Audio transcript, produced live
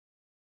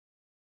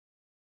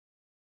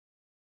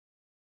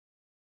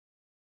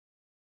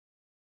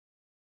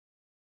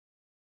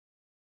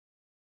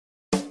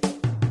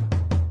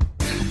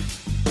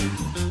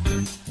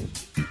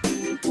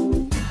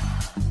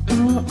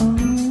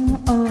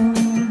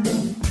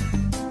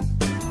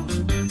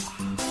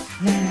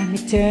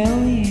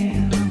tell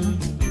you,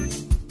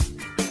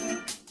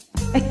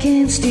 I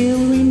can still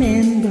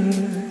remember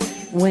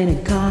when I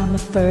got my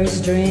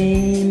first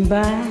dream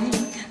bike,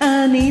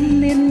 an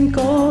Indian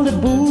called a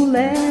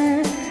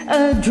bullet,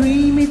 a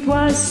dream it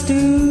was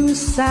to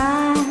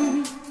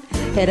sight.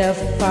 Had a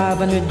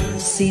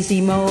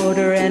 500cc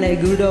motor and a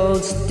good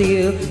old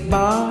steel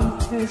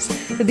bars.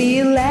 The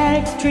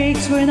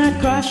electrics were not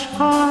crush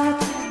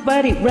hard,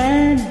 but it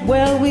ran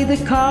well with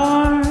the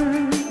cars.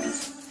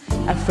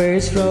 I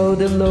first rode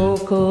the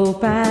local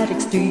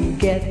paddocks to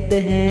get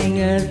the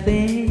hang of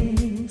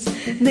things,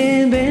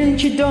 then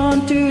ventured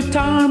on to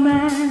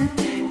tarmac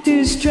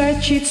to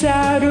stretch its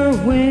outer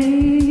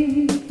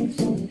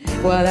wings.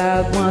 While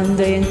out one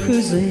day and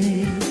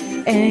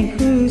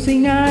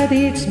cruising at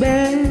its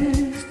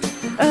best,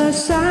 a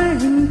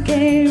siren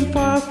came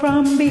far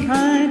from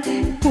behind,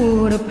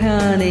 put a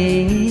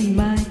pounding in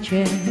my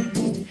chest.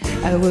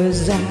 I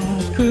was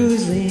out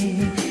cruising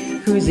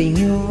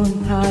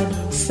on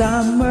hot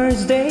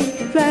summer's day,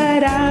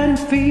 flat out in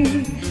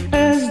field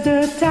as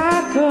the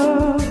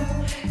tackle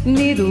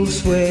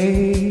needles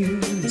sway,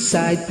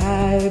 side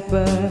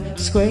piper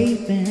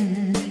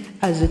scraping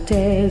as the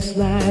tail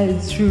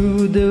slides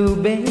through the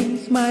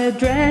veins. My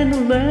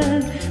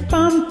adrenaline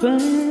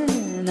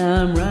pumping,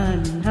 I'm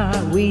running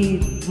hard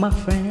with my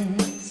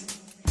friends.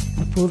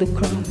 I pulled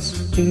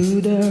across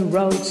to the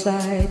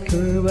roadside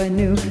curve. I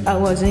knew I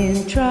was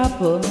in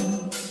trouble.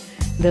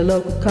 The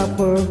local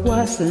copper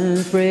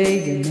wasn't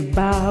friggin'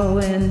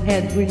 about and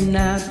had written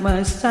out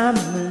my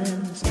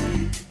summons.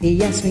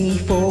 He asked me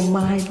for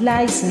my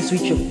license,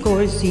 which of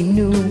course he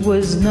knew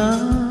was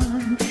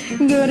none.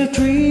 Got a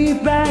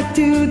trip back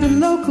to the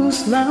local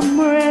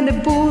slumber and a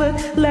bullet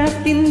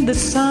left in the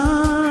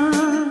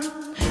sun.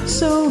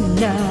 So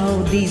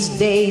now these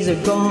days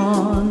are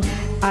gone,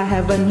 I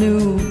have a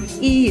new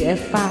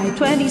EFI,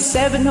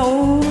 27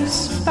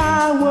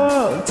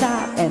 horsepower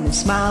top and a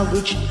smile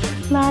which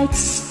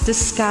lights the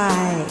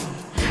sky.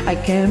 I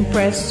can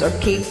press or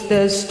kick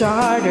the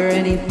starter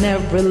and it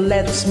never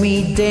lets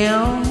me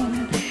down.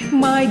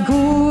 My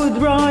good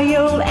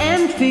Royal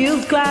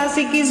Enfield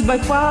Classic is by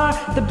far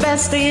the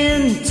best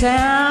in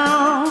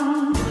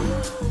town.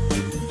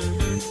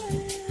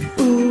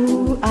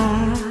 Ooh,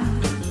 I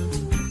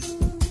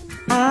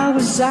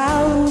was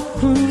out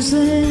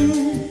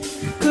cruising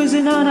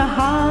on a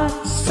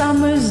hot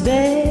summer's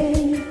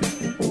day,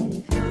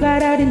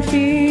 right out in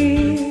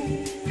field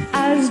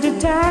as the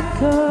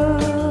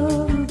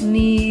tackle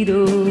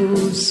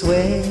needles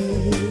sway,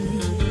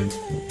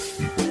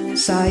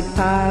 side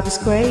pipe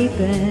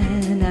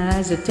scraping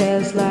as the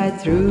tail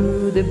slide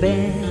through the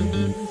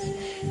bends.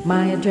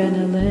 My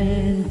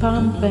adrenaline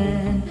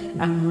pumping,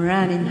 I'm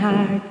running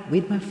hard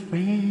with my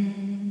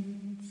friends.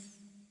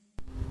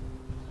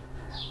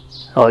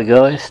 Hi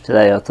guys,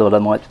 today I thought I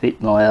might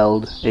fit my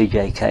old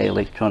EJK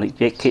electronic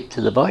jet kit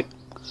to the bike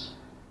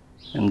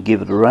and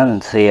give it a run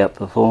and see how it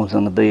performs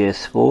on the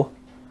BS4.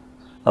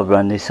 I've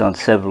run this on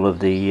several of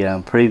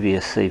the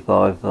previous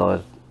C5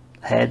 I've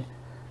had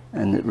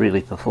and it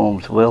really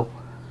performs well.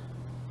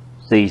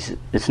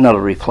 It's not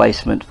a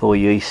replacement for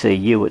your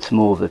ECU, it's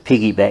more of a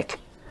piggyback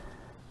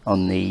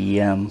on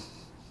the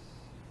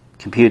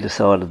computer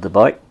side of the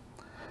bike.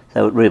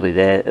 So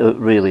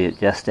it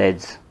just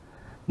adds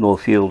more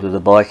fuel to the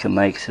bike and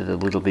makes it a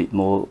little bit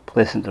more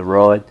pleasant to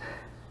ride.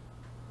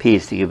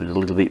 Appears to give it a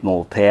little bit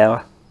more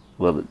power.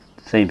 Well, it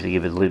seems to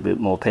give it a little bit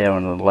more power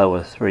in the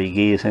lower 3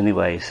 gears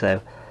anyway,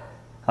 so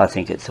I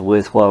think it's a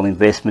worthwhile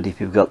investment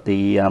if you've got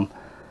the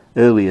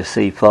earlier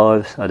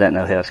C5s. I don't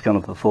know how it's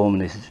going to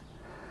perform in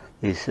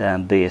this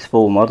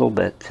BS4 model,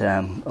 but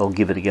I'll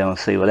give it a go and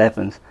see what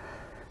happens.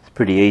 It's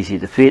pretty easy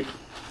to fit.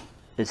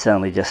 It's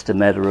only just a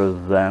matter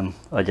of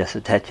I just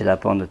attach it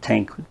up on the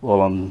tank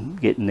while I'm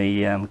getting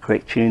the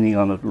correct tuning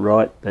on it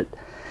right, but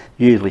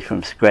usually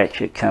from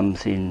scratch it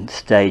comes in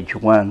stage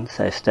 1.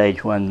 So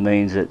stage 1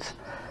 means it's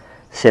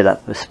set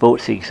up for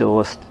sports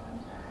exhaust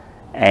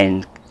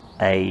and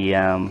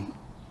a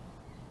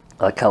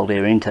cold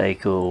air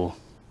intake or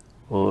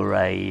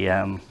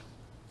a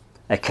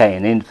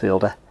K&N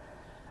filter.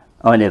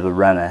 I never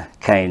run a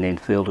K&N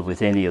filter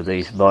with any of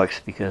these bikes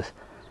because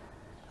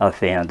I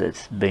found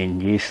it's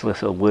been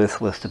useless or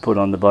worthless to put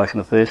on the bike in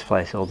the first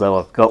place. Although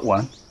I've got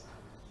one,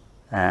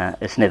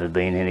 it's never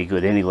been any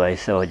good anyway,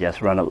 so I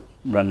just run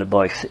the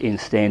bikes in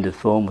standard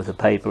form with a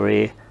paper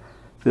air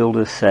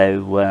filter.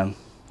 So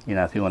you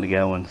know, if you want to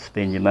go and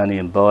spend your money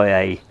and buy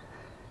a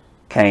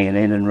K&N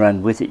and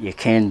run with it, you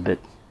can, but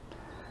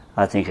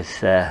I think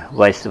it's a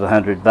waste of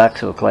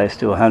 $100 or close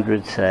to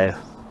 100, so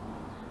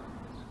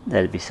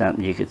that'd be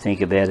something you could think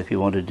about if you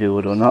want to do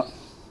it or not.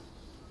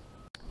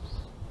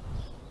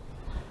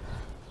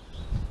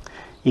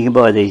 You can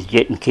buy these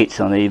jetting kits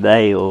on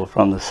eBay or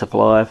from the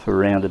supplier for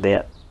around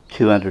about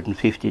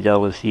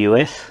 $250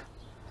 US,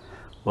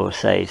 or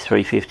say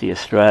 $350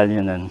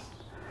 Australian, and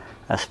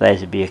I suppose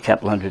it'd be a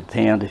couple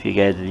 £100 if you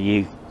go to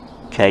the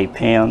UK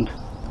pound.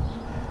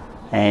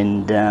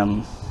 And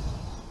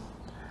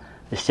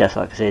it's just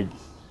like I said,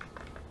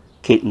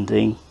 kit and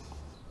thing,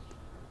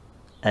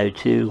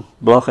 O2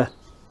 blocker.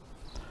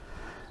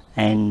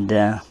 and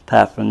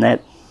apart from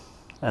that,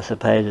 I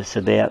suppose it's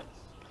about,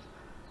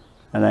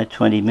 I don't know,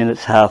 20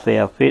 minutes, half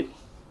hour fit,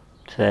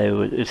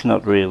 so it's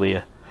not really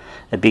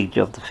a big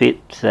job to fit.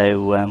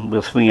 So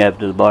we'll swing over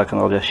to the bike and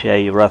I'll just show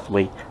you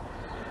roughly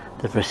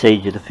the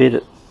procedure to fit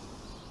it.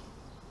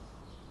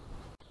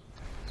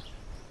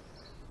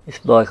 This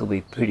bike will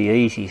be pretty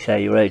easy, so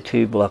your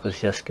O2 block is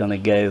just going to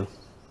go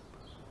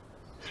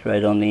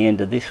straight on the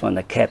end of this one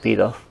to cap it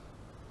off.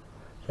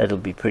 That'll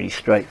be pretty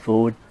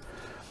straightforward.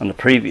 On the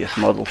previous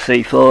model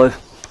C5,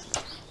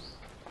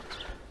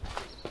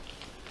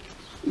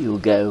 you'll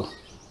go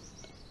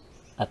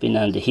up in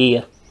under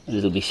here and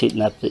it'll be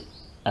sitting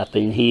up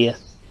in here,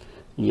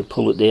 and you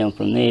pull it down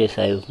from there,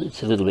 so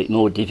it's a little bit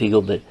more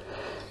difficult, but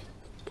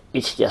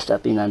it's just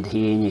up in under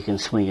here and you can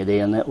swing it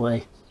down that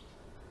way,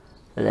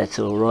 so that's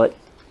alright.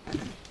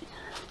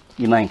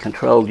 Your main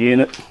control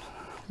unit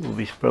will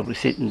be probably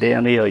sitting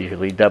down here. I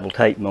usually double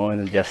tape mine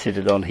and just sit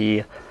it on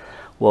here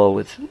while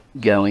it's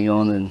going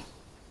on and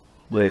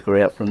work her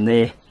out from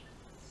there.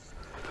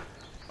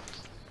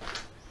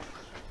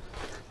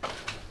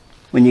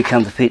 When you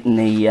come to fitting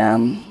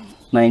the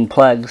main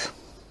plugs,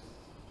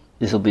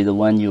 this will be the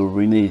one you'll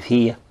remove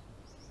here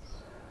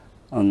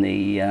on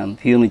the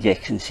fuel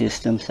injection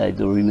system. So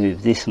you'll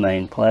remove this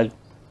main plug,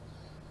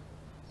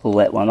 pull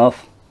that one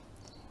off,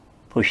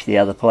 push the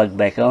other plug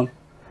back on.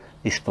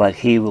 This plug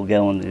here will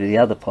go onto the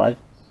other plug,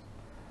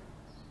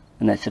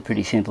 and that's a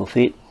pretty simple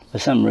fit. For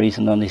some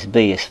reason on this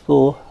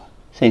BS4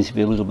 seems to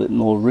be a little bit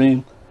more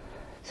room,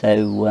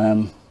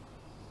 so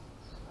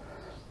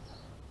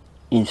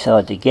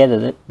inside to get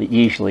at it, but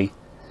usually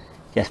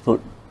just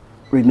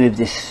remove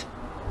this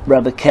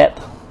rubber cap,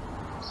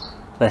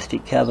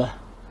 plastic cover.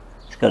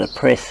 It's got a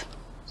press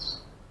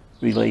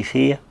release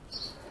here.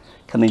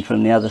 Come in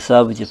from the other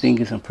side with your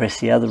fingers and press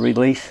the other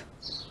release,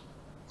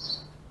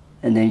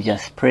 and then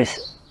just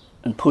press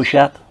and push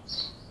up.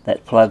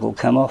 That plug will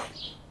come off.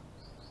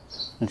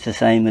 It's the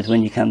same as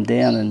when you come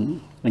down,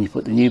 and when you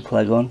put the new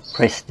plug on,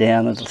 press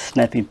down, it'll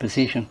snap in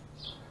position.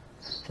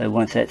 So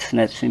once that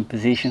snaps in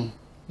position,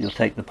 you'll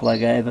take the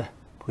plug over,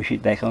 push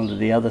it back onto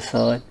the other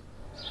side.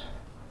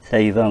 So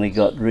you've only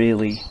got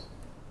really,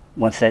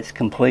 once that's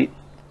complete,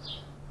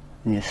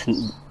 and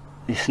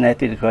you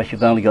snap it across,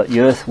 you've only got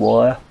your earth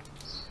wire,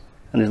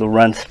 and it'll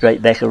run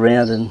straight back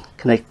around and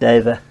connect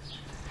over.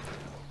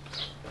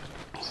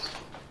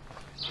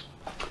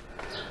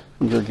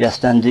 You'll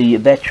just undo your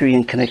battery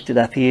and connect it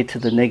up here to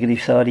the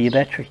negative side of your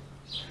battery.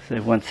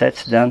 So once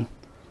that's done,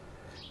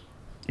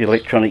 the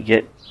electronic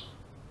jet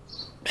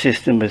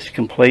system is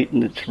complete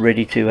and it's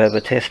ready to have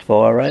a test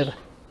fire over.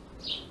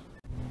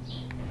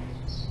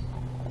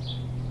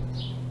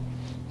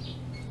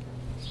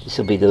 This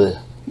will be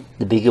the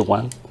bigger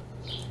one.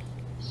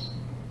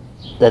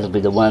 That'll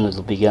be the one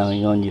that'll be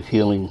going on your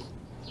fuel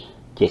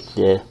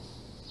injector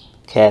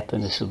cap,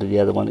 and this will be the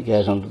other one that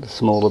goes onto the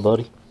smaller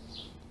body.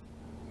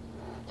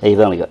 So you've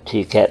only got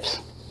two caps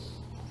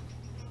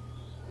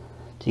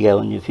to go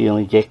on your fuel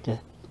injector.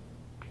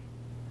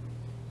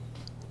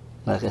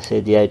 Like I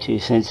said, the O2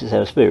 sensors,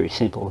 so it's very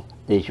simple.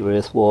 There's your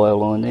earth wire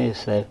line there,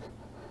 so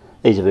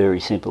these are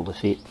very simple to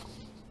fit.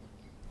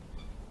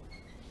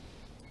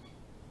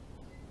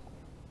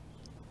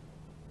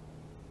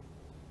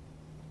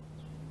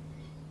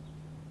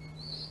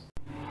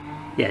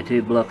 The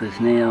O2 block has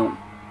now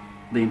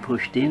been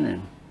pushed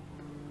in,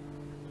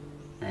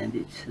 and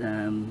it's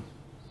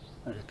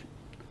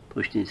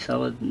pushed in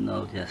solid, and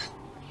I'll just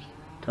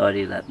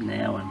tidy it up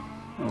now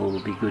and all will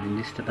be good in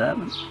this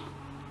department.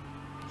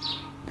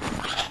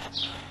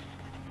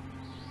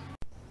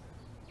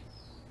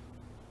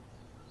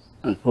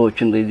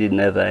 Unfortunately didn't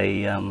have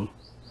a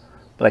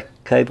black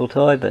cable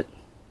tie, but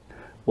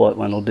white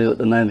one will do at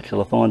the moment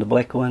till I find a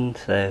black one.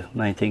 So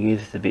main thing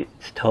is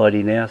it's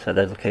tidy now, so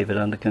that'll keep it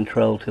under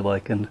control till I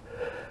can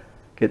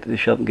get to the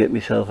shop and get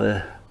myself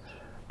a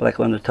black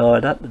one to tie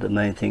it up. But the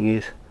main thing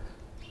is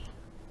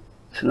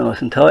it's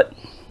nice and tight.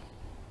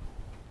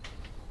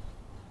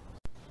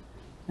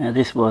 Now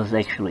this was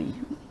actually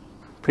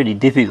pretty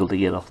difficult to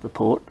get off the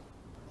port,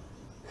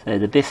 so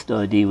the best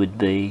idea would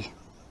be,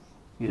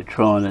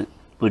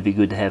 would be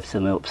good to have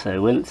some help.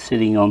 So when it's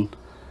sitting on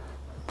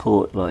the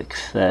port like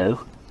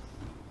so,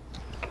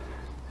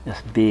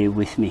 just bear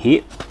with me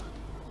here.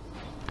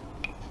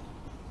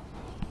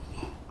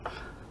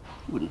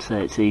 Wouldn't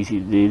say it's easy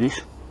to do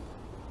this.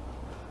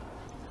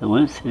 So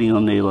when it's sitting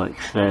on there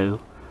like so,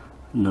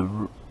 and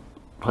the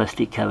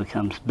plastic cover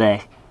comes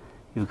back,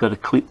 you've got a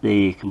clip there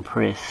you can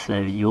press. So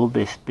your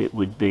best bet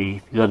would be,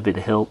 if you've got a bit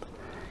of help,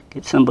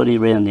 get somebody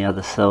around the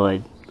other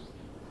side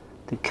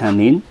to come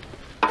in.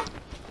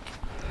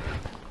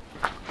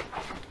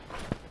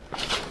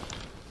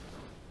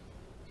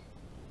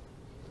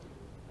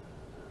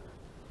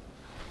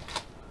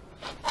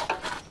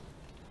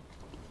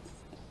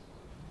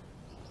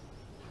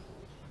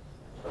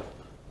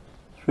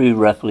 Through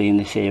roughly in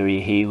this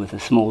area here with a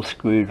small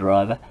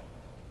screwdriver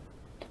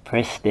to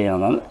press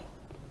down on it.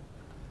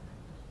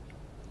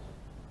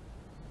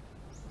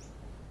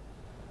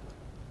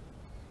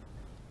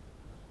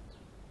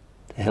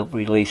 To to help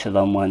release it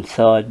on one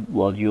side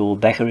while you're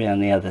back around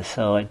the other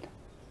side,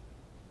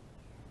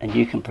 and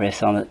you can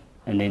press on it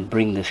and then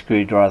bring the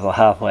screwdriver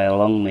halfway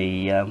along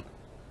the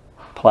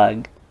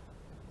plug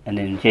and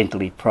then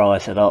gently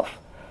prise it off,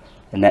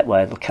 and that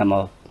way it'll come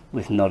off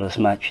with not as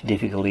much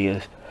difficulty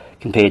as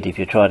compared to if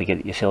you try to get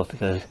it yourself,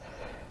 because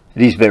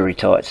it is very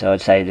tight. So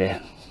I'd say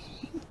the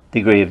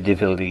degree of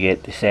difficulty to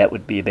get this out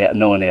would be about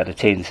 9 out of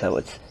 10, so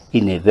it's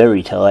in there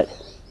very tight.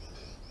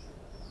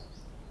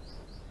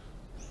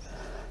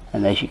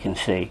 And as you can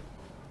see,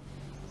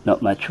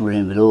 not much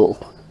room at all,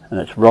 and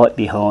it's right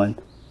behind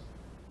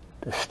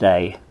the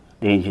stay,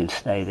 the engine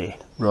stay there,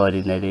 right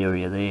in that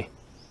area there.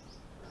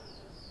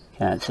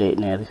 Can't see it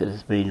now because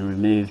it's been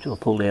removed or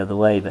pulled out of the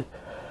way, but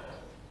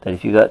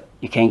if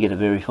you can get a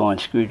very fine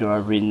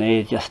screwdriver in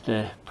there just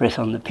to press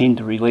on the pin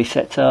to release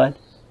that side.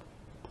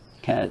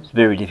 It's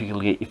very difficult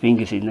to get your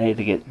fingers in there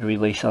to get the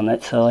release on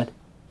that side.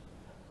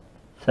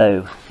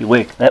 So you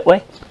work that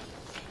way.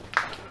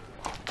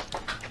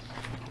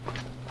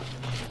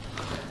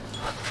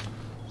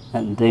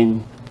 And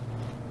then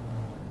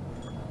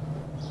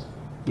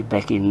you're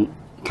back in,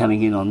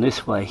 coming in on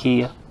this way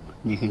here.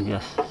 You can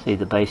just see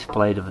the base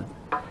plate of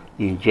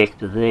the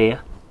injector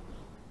there.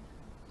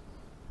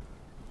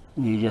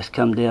 And you just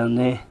come down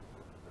there.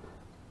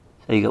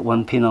 So you got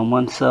one pin on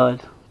one side,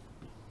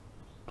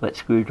 flat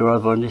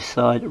screwdriver on this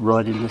side,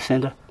 right in the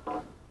centre,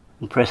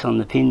 and press on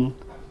the pin,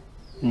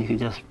 and you can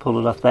just pull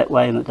it off that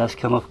way, and it does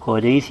come off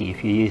quite easy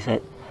if you use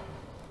that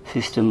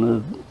system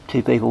of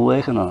 2 people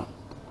working on it.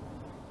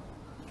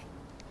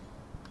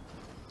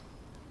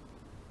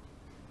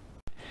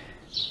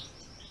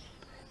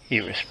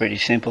 Here it's pretty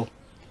simple.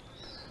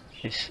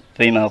 This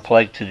female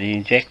plug to the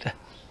injector,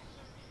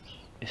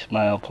 this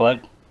male plug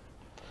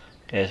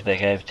goes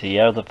back over to the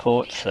other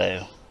port,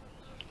 so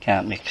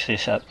can't mix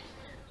this up.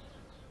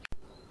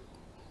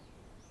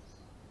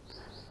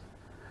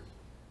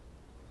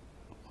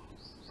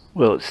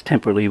 Well, it's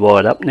temporarily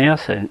wired up now,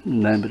 so in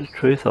the moment of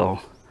truth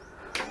I'll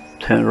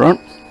turn it on.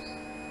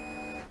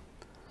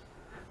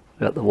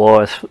 Got the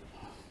wires,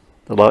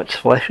 the lights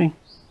flashing.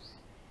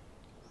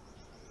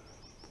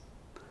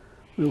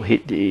 We'll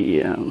hit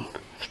the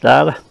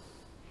starter.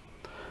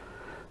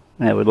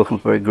 Now we're looking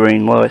for a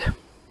green light.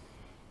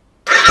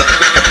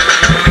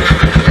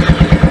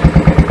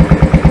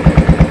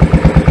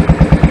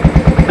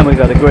 And we've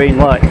got a green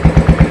light.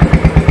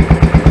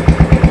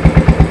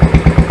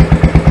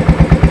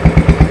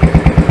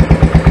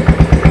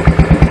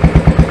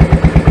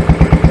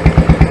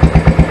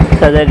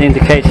 So that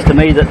indicates to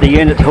me that the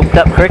unit's hooked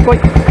up correctly.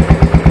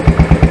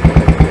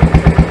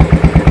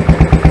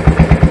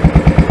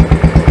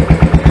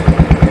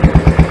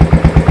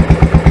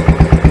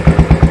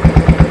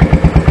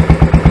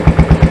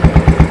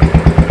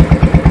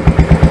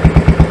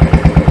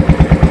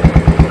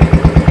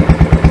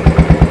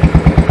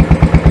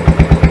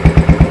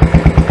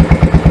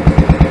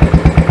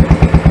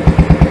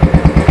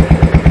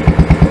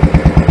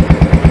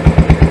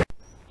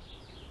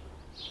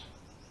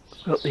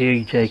 Got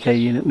the EJK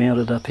unit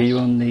mounted up here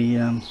on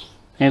the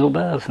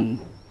handlebars,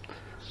 and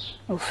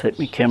I'll set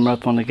my camera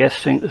up on the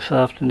gas tank this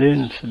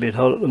afternoon. It's a bit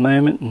hot at the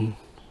moment, and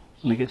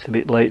when it gets a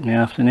bit late in the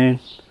afternoon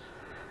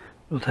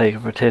we'll take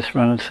it for a test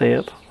run and see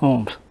how it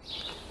performs.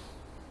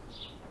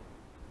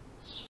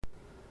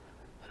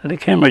 So the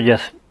camera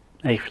just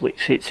actually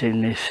sits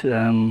in this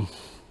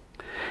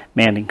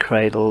mounting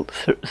cradle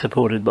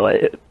supported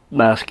by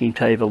masking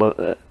tape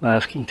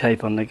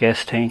on the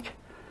gas tank.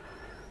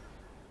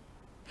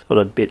 Got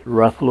a bit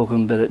rough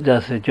looking, but it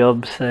does the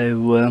job. So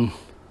you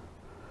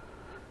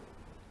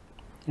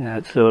know,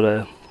 it's sort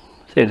of,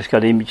 see, it's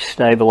got image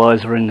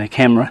stabilizer in the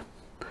camera,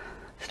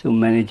 still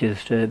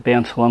manages to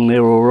bounce along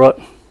there all right.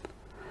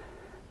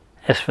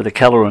 As for the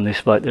colour on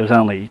this bike, there's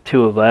only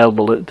 2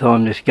 available at the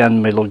time, this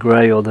gunmetal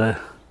grey or the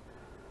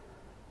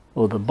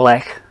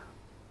black.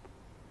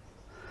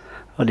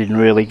 I didn't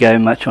really go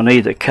much on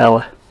either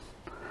colour,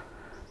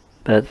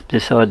 but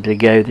decided to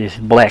go this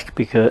black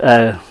because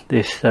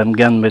this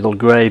gunmetal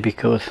grey,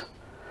 because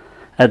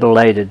at a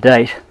later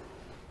date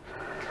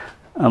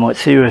I might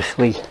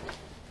seriously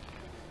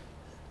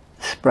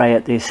spray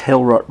at this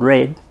Hellrot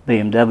red.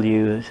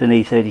 BMW is an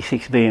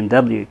E36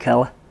 BMW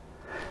colour.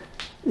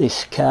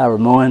 This car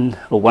of mine,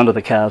 or one of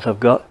the cars I've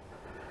got,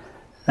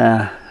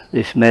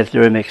 this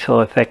Mazda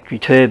MX-5 factory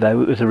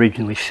turbo, it was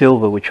originally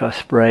silver, which I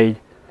sprayed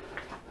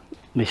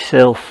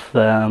myself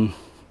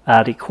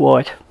Arctic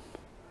white.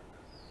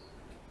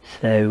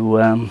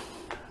 So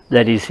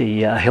that is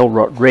the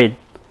Hellrot red.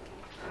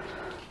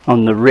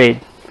 On the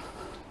red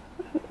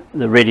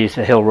is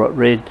the Hellrot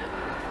red.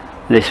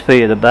 This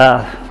Fiat the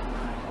bar,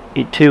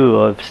 it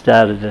too I've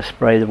started to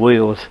spray the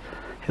wheels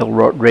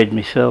Hellrot red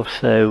myself.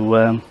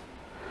 So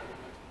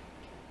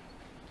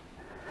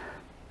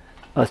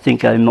I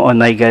think I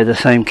may go the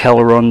same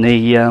colour on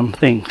the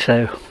thing.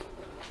 So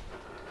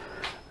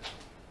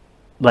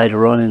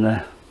later on in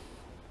a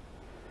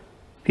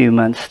few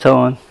months'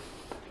 time,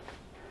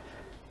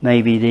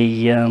 maybe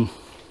the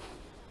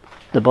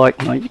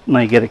bike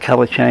may get a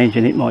colour change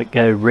and it might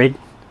go red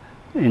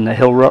in the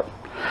Hellrot.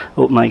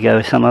 or it may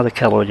go some other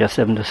colour. I just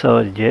haven't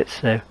decided yet,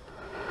 so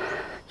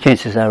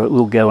chances are it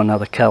will go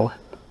another colour.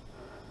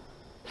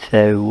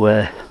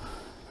 So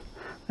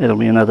that'll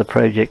be another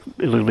project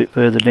a little bit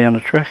further down the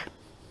track.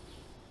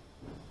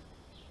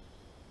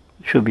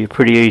 Should be a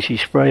pretty easy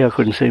spray. I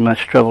couldn't see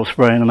much trouble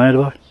spraying a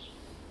motorbike.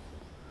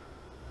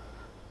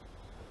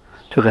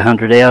 Took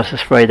 100 hours to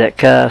spray that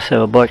car,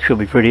 so a bike should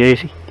be pretty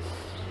easy.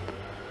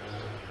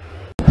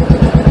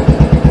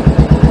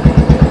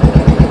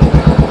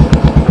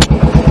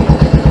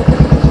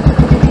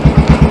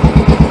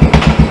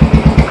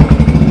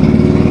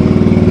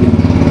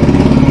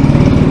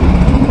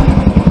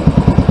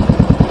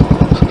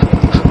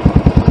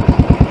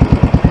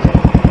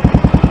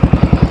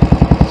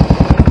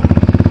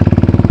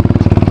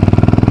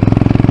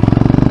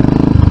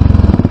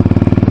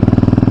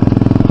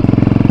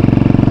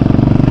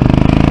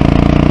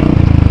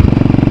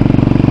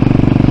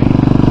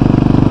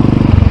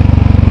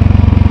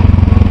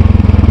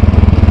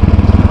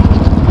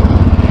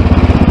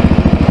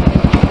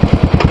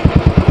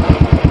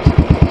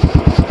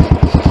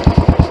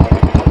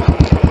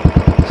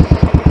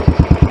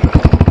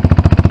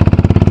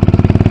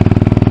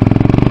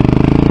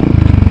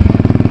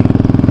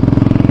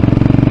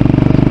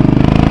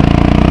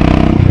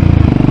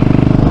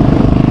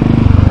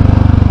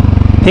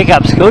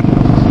 Pickup's good.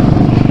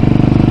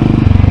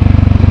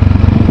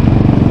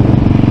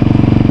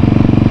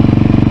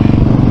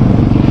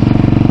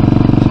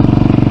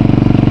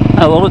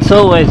 Oh well, it's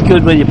always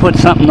good when you put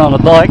something on a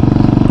bike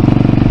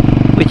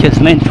which is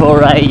meant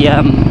for a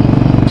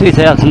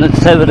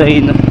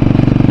 2017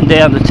 and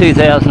down to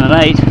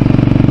 2008.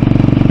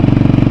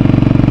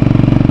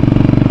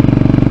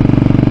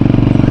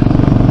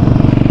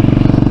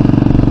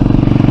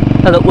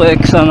 And it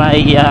works on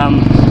a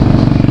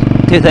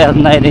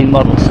 2018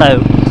 model, so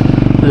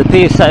it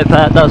appears so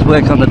far it does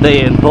work on the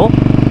BN4.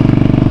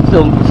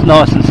 Still it's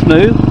nice and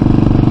smooth.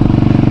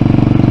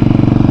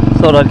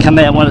 Thought I'd come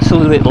out when it's a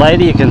little bit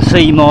later. You can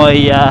see my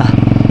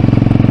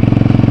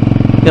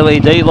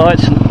LED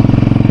lights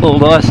all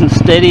nice and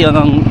steady and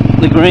on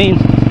the green.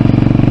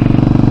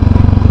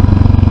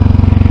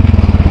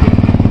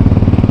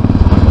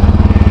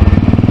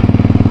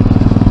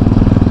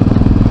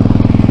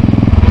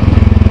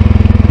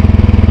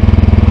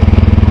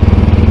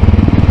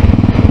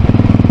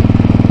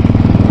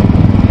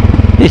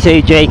 This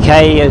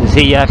EJK is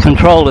the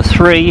controller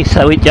 3,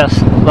 so it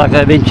just, like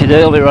I mentioned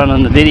earlier on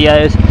in the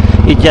videos,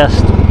 it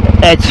just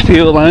adds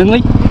fuel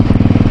only.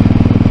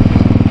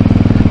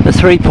 The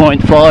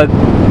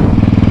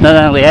 3.5 not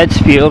only adds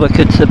fuel, it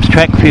could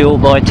subtract fuel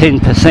by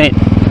 10%.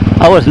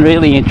 I wasn't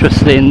really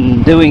interested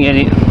in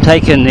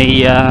taking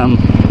the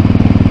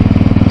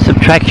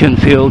subtraction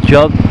fuel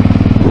job,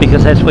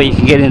 because that's where you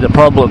can get into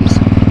problems.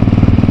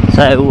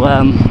 So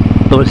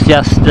it was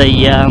just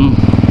the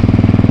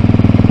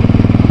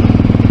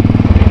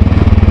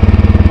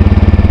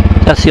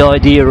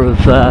idea of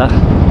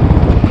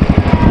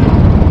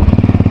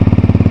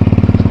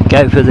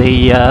go for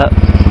the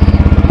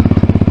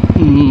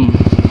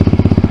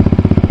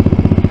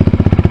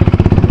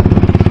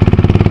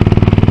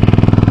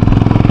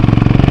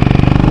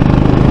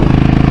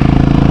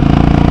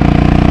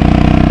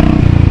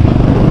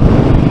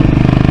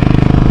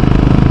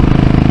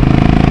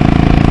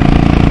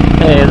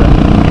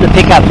the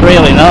pickup's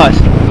really nice.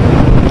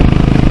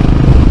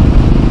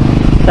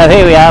 So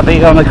here we are,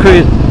 being on the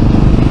cruise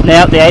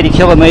now at the 80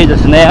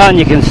 kilometres an hour, and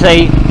you can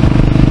see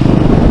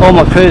all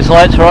my cruise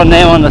lights are on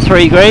now on the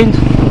 3 greens.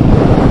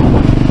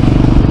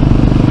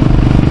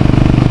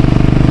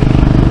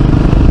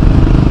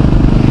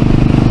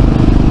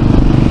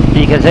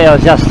 You can see I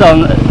was just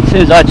on, as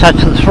soon as I touch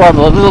the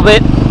throttle a little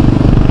bit,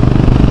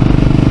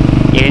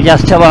 you can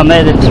just tell I'm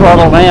at its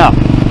throttle now.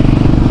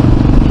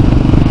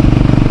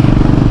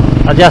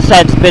 I just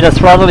add a bit of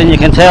throttle and you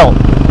can tell,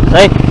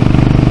 see?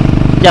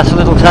 Just a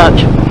little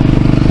touch.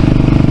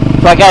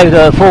 If I go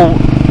to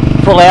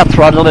full out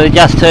throttle, it'll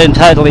just turn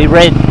totally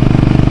red.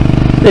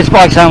 This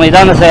bike's only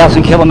done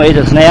 1,000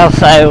 kilometres now,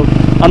 so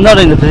I'm not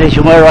in the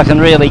position where I can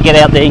really get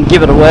out there and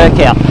give it a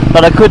workout.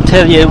 But I could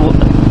tell you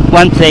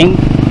one thing,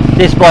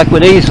 this bike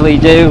would easily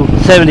do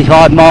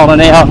 75 mile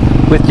an hour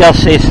with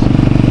just this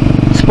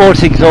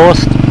sports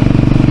exhaust,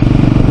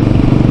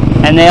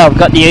 and now I've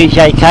got the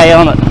EJK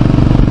on it.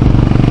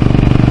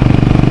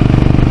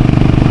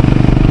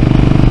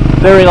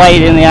 Very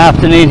late in the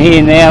afternoon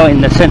here now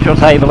in the Central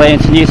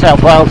Tablelands, New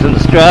South Wales in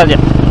Australia.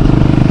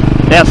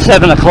 About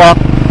 7 o'clock,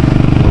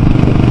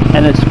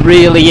 and it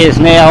really is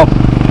now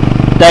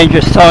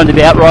dangerous time to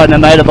be out riding a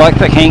motorbike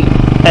for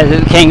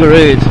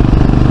kangaroos.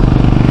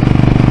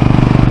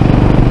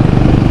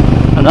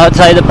 And I'd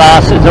say the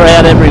bastards are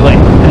out everywhere.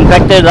 In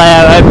fact, there they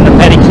are, open the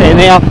paddocks there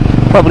now.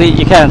 Probably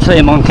you can't see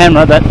them on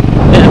camera, but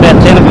there's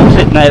about 10 of them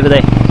sitting over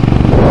there.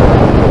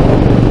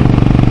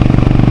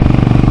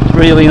 It's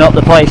really not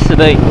the place to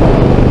be.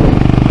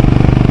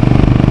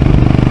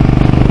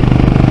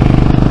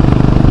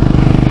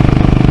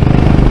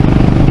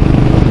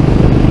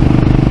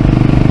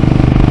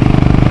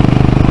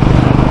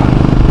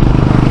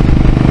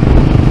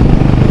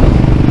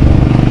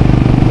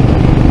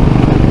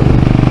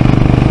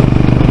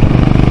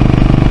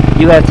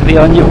 you have to be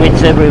on your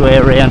wits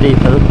everywhere around here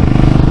for them.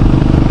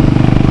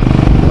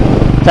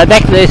 So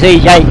back to this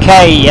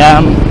EJK,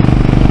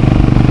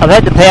 I've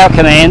had the Power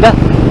Commander.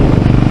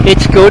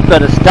 It's good,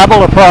 but it's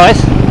double the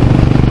price.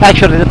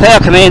 Actually, the Power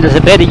Commander is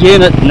a better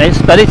unit than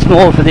this, but it's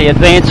more for the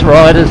advanced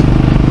riders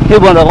who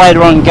want to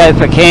later on go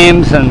for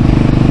cams and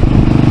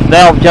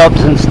valve jobs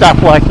and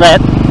stuff like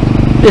that.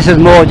 This is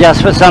more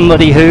just for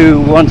somebody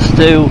who wants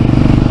to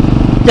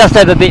just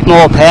have a bit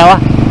more power.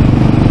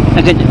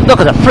 And look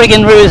at the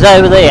friggin' ruse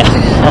over there.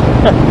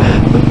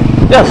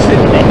 Just sit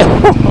there.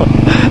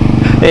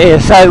 Yeah,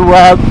 so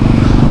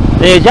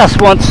yeah, just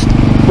wants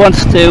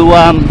to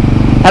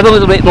have a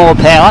little bit more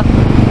power.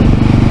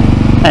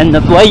 And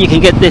the way you can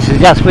get this is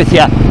just with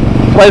your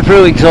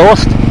flow-through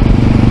exhaust.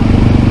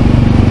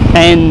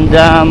 And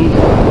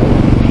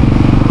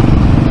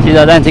geez,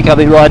 I don't think I'll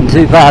be riding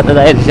too far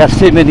today. There's just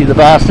too many of the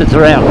bastards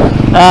around.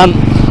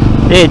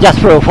 Yeah, just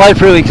for a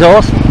flow-through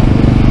exhaust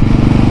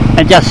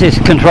and just this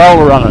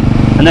controller on it.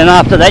 And then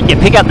after that, you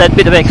pick up that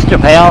bit of extra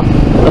power.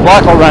 The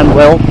bike will run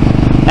well,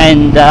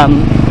 and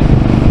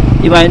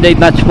you won't need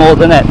much more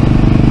than that.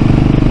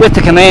 With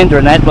the Commander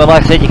and that, well,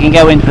 like I said, you can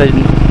go in for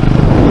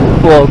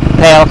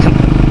power,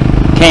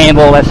 cam,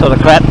 all that sort of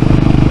crap,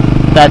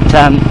 but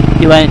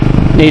you won't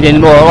need any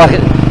more. Like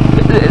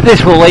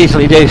this will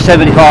easily do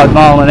 75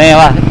 mile an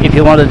hour if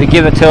you wanted to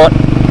give it to it,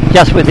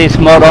 just with this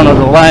mod on it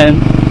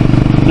alone,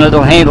 and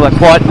it'll handle it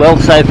quite well.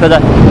 So for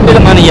the bit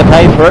of money you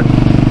pay for it,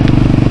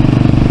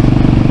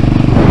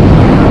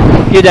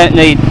 you don't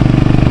need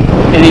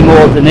any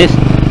more than this.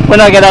 When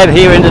I get over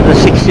here into the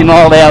 60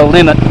 mile an hour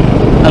limit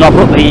and I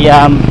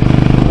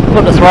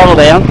put the throttle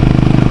down,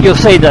 you'll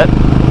see that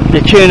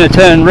the tuner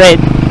turn red,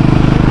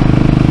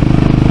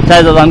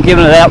 so that I'm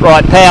giving it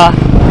outright power.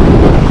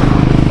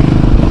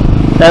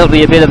 That'll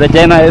be a bit of a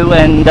demo,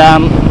 and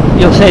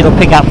you'll see it'll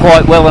pick up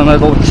quite well, and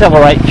it'll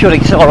accelerate, should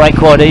accelerate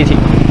quite easy.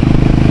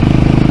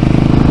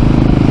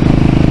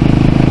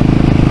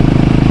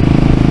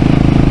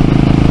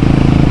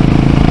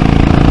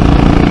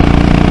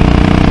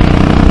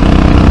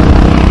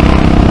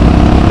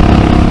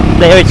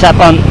 There it's up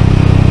onto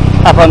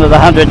the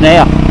 100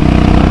 now,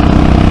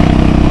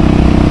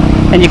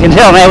 and you can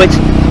tell now it's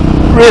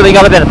really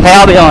got a bit of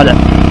power behind it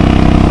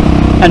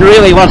and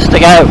really wants to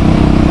go.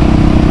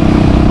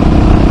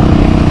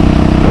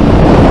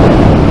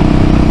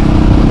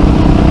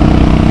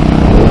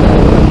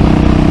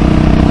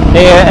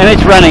 Yeah, and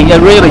it's running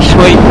a really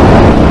sweet,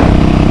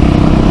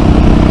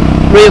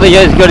 really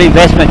is good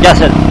investment,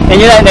 just it. And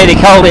you don't need a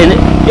cold in,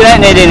 you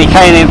don't need any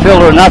K&M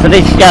filter or nothing.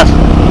 It's just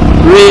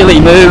really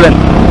moving.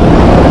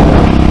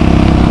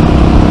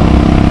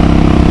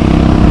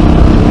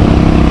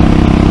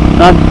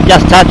 I'm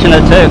just touching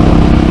it too.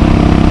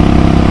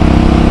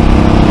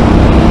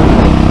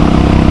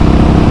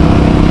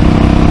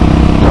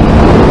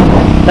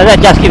 So that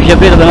just gives you a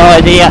bit of an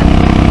idea.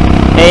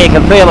 Yeah, you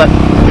can feel it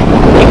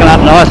picking up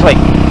nicely.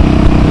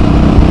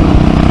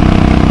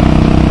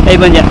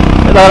 Even when you,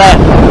 like that,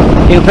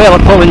 you can feel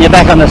it pulling you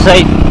back on the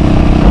seat.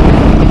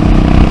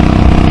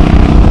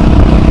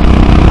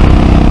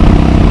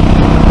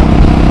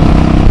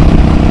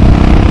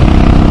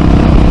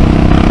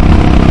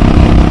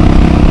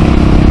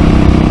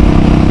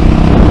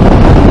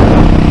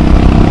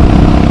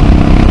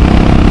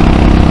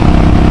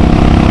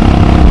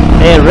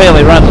 It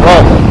really runs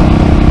well.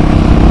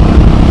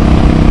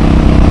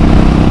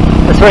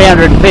 For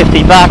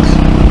 350 bucks,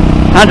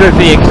 100 for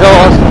the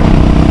exhaust,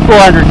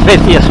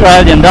 450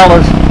 Australian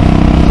dollars.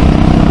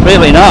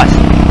 Really nice.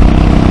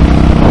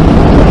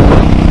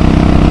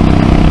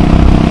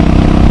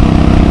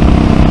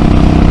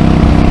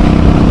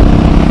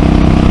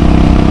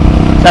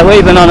 So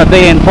even on a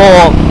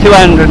BN4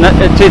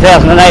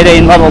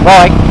 2018 model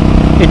bike,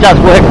 it does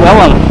work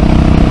well on it.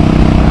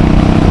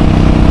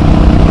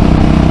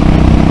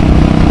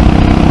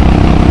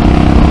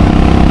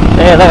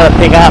 Yeah, they're going to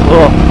pick up.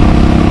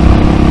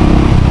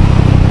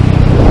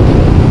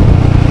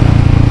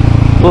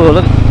 Oh,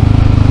 look.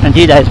 And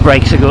gee, those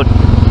brakes are good.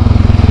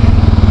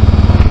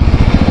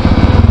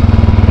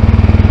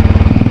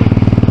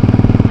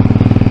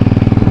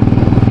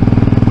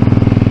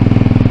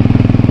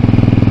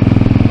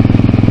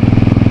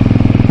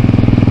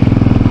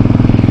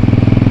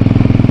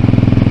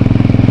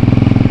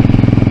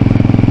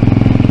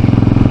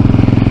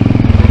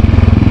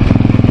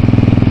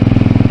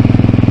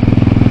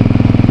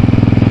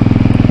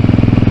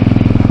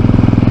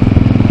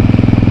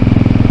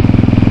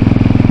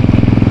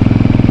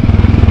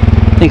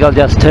 I think I'll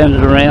just turn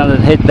it around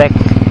and head back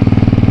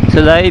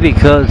today,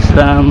 because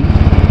I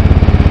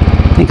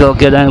think I'll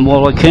get home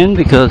while I can,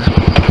 because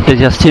there's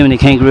just too many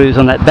kangaroos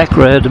on that back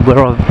road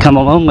where I've come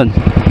along, and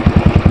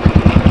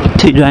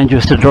too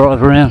dangerous to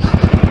drive around.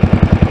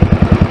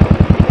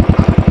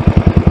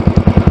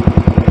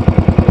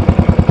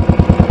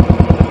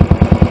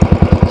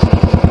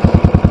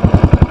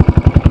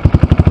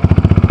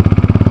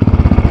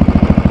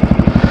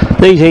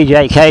 These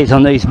EJKs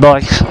on these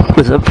bikes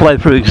with a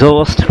flow-through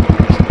exhaust,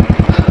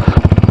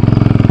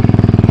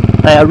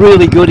 they are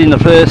really good in the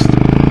first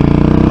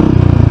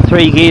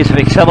 3 gears of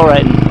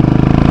accelerating.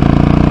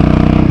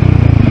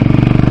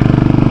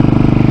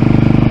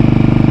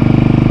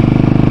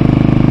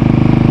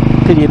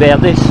 Pity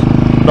about this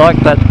bike,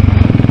 but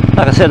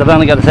like I said, I've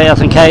only got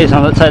 1,000 k's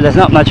on it, so there's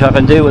not much I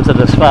can do with it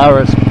as far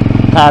as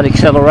hard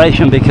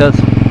acceleration, because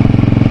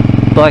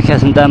the bike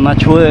hasn't done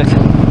much work.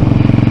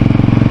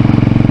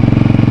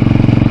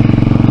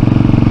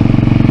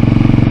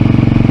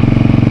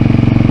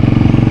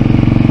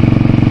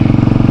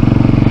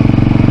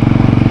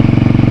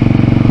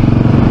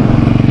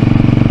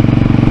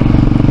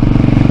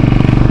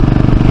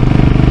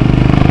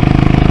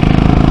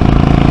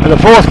 The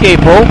 4th gear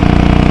pull,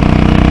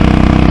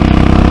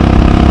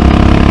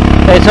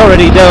 it's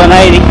already doing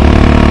 80,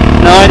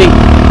 90,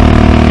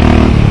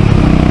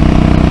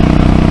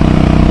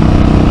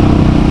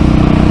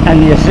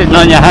 and you're sitting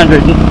on your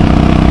 100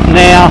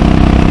 now,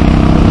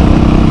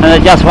 and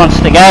it just wants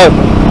to go.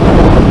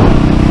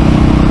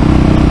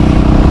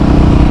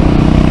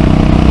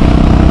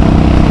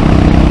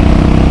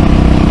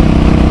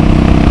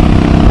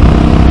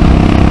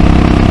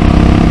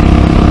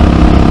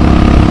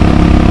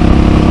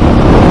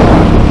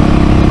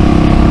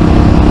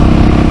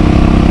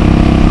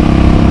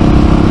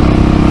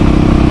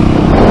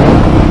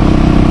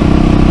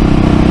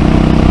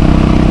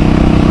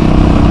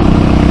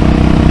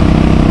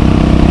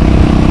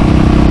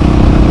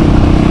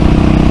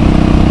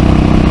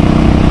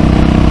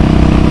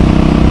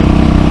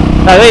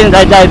 So even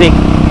though Dobeck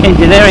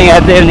engineering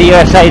out there in the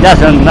USA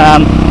doesn't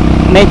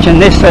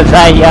mention this as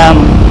a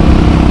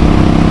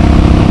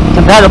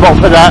compatible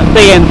for the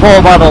BN4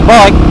 model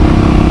bike,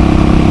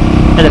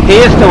 it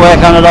appears to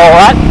work on it all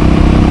right.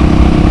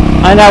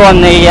 I know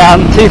on the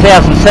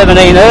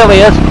 2017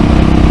 earliest,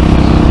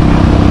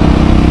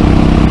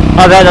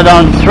 I've had it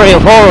on 3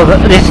 or 4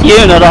 of this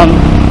unit, on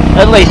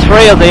at least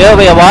 3 of the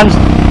earlier ones,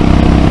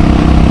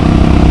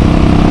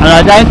 and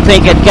I don't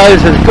think it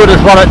goes as good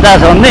as what it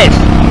does on this.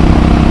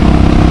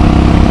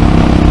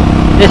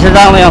 This is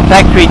only on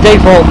factory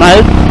default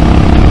mode,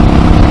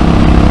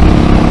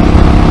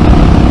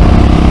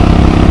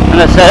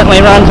 and it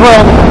certainly runs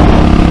well.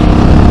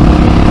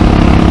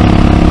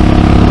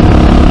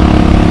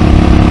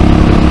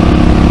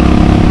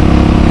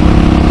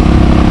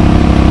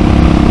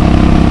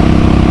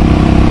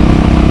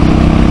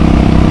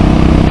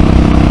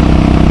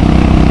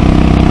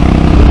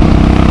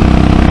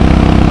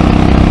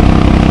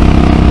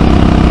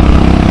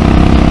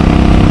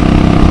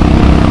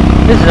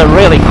 This is a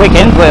really quick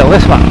end wheel,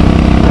 this one.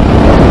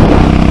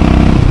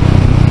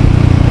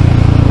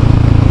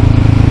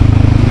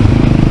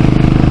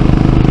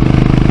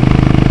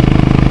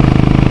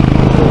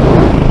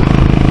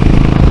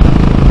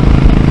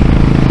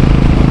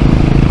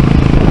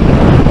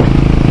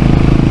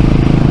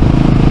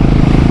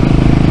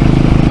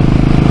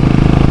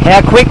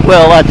 How quick?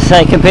 Well, I'd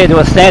say compared to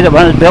a standard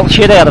one, it built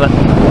shit out of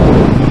it.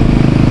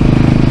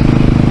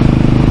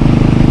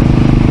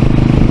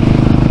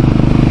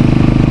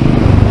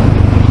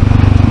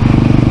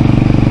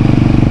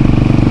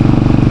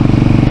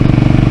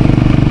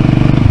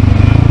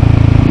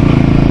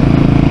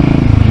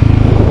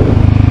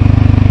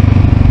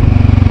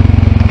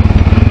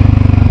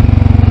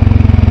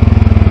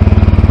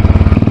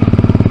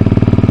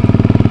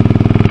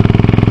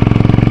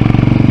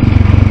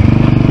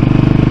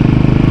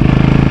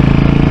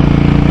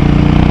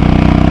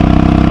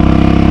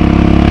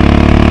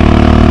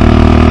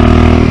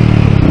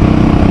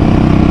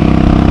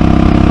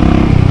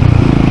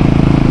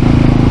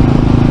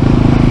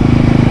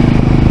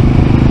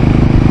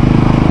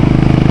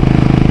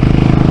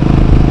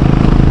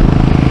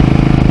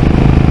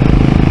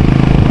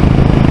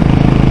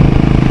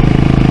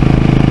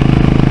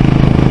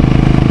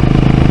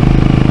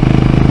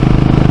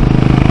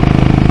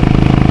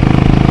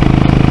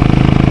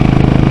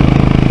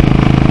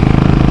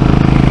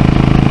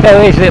 How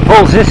easily it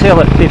pulls this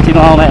hill at 50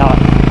 mile an hour.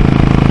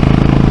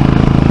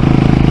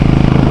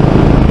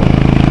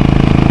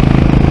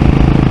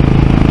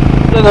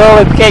 Look at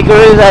all them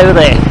kangaroos over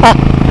there.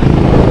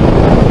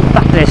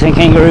 Fuck, there's some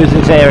kangaroos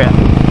in this area.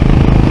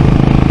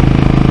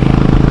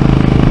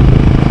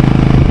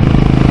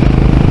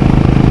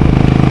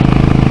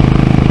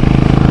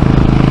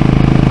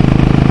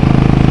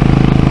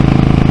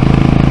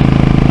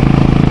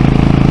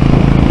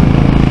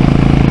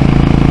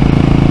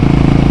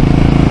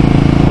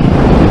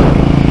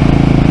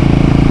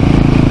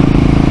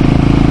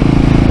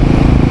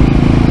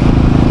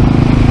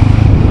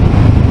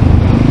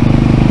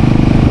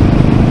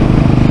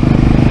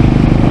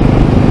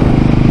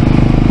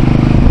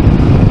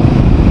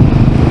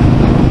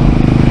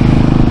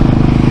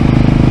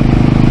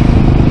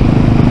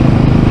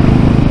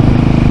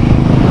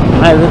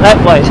 Over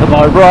that way to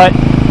my right,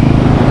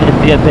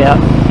 there'd be about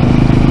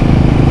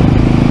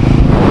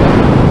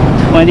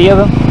 20 of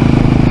them.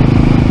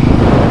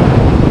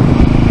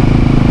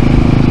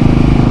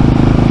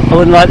 I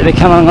wouldn't like to be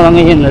coming along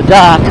here in the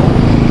dark.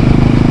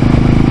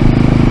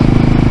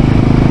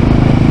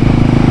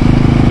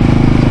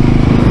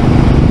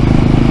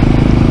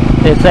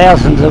 There's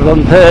thousands of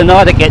them per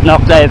night that get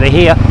knocked over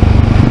here.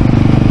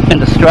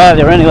 in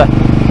Australia anyway.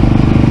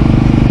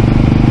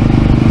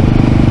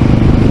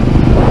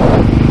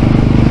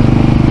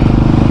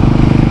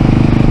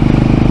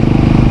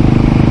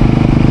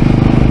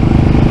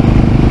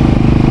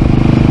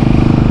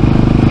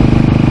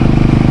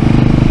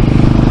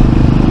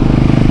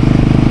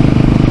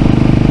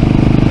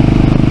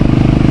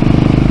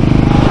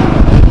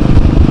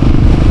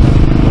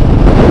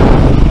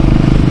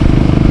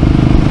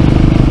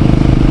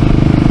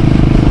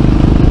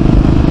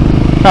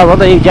 Oh well,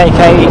 the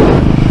EJK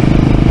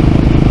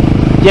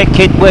jet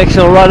kit works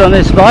alright on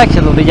this bike.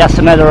 It'll be just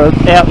a matter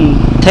of out and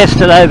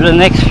test it over the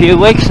next few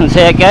weeks and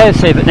see how it goes,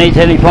 see if it needs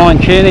any fine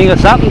tuning or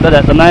something. But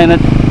at the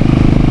moment,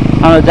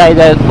 on a day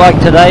like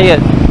today, it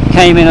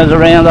came in at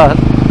around, I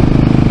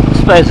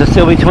suppose it'll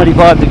still be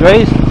 25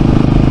 degrees.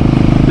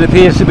 It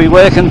appears to be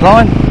working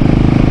fine.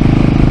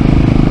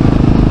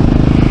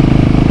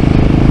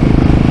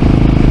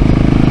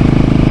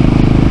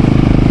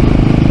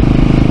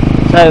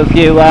 So if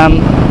you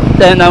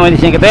don't know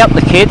anything about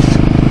the kits,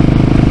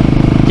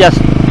 just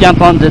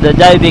jump onto the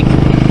Dobeck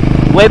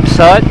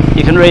website.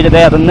 You can read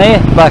about them there.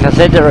 Like I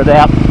said, they're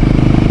about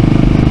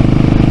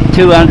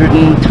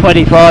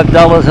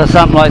 $225 or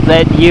something like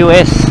that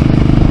US.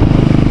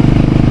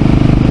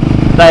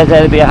 Suppose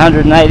that'd be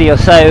 180 or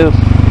so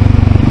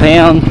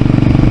pound,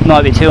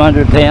 might be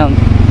 200 pound.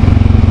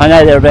 I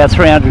know they're about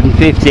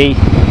 350.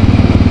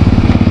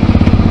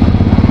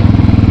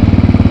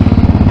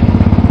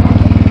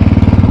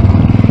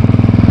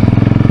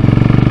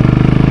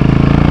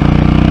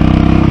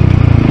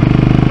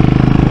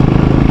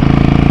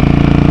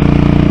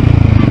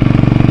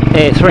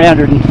 Yeah,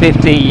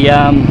 350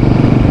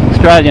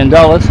 Australian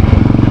dollars.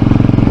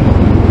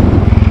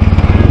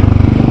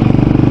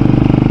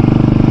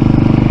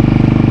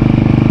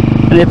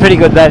 And they're pretty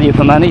good value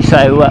for money,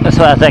 so as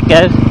far as that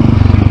goes,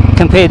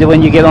 compared to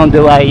when you get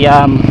onto a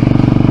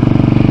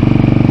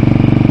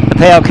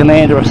Power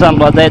Commander or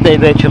something like that, they're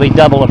virtually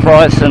double the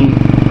price. And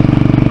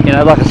you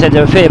know, like I said,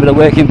 there's a fair bit of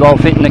work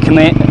involved fitting the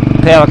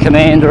Power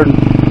Commander, and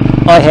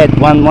I had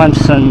one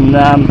once, and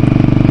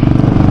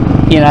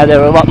you know, they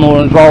were a lot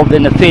more involved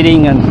in the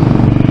fitting and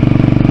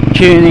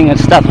tuning and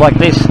stuff like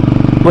this.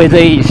 With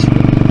these,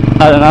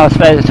 I don't know, I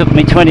suppose it took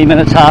me 20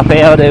 minutes, half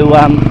hour to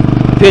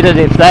fit it,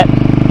 if that.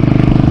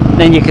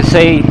 Then you can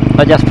see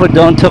I just put it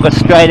on, took it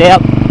straight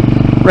out,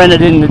 ran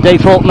it in the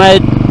default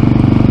mode,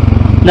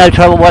 no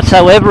trouble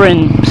whatsoever,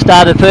 and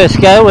started first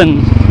go,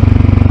 and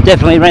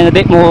definitely ran a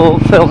bit more,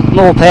 felt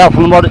more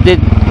powerful than what it did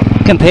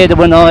compared to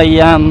when I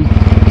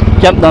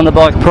jumped on the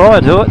bike prior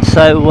to it.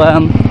 So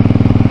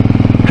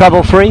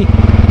trouble free.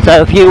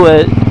 So if you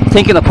were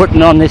thinking of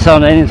putting on this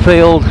on an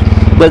Enfield,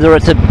 whether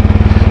it's a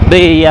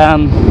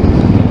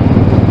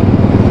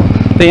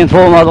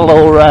BN4 model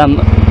or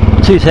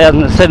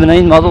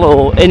 2017 model,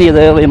 or any of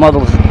the earlier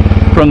models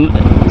from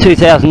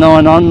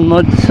 2009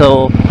 onwards,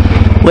 or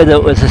whether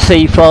it was a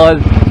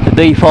C5, a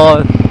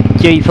B5,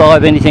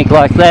 G5, anything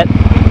like that,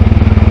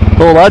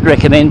 all I'd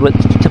recommend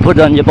to put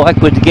on your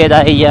bike would get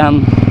a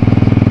an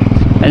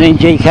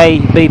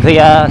NGK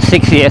BPR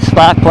 60S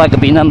spark plug. Would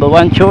be number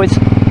one choice.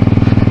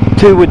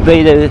 Two would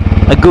be a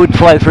good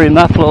flow through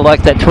muffler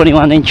like that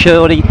 21-inch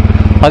shorty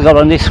I got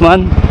on this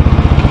one.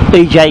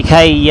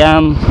 EJK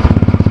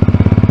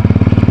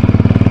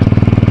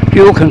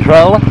fuel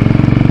controller,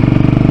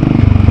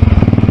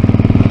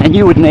 and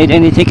you wouldn't need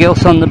anything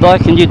else on the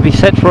bike, and you'd be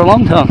set for a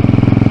long time.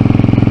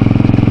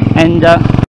 And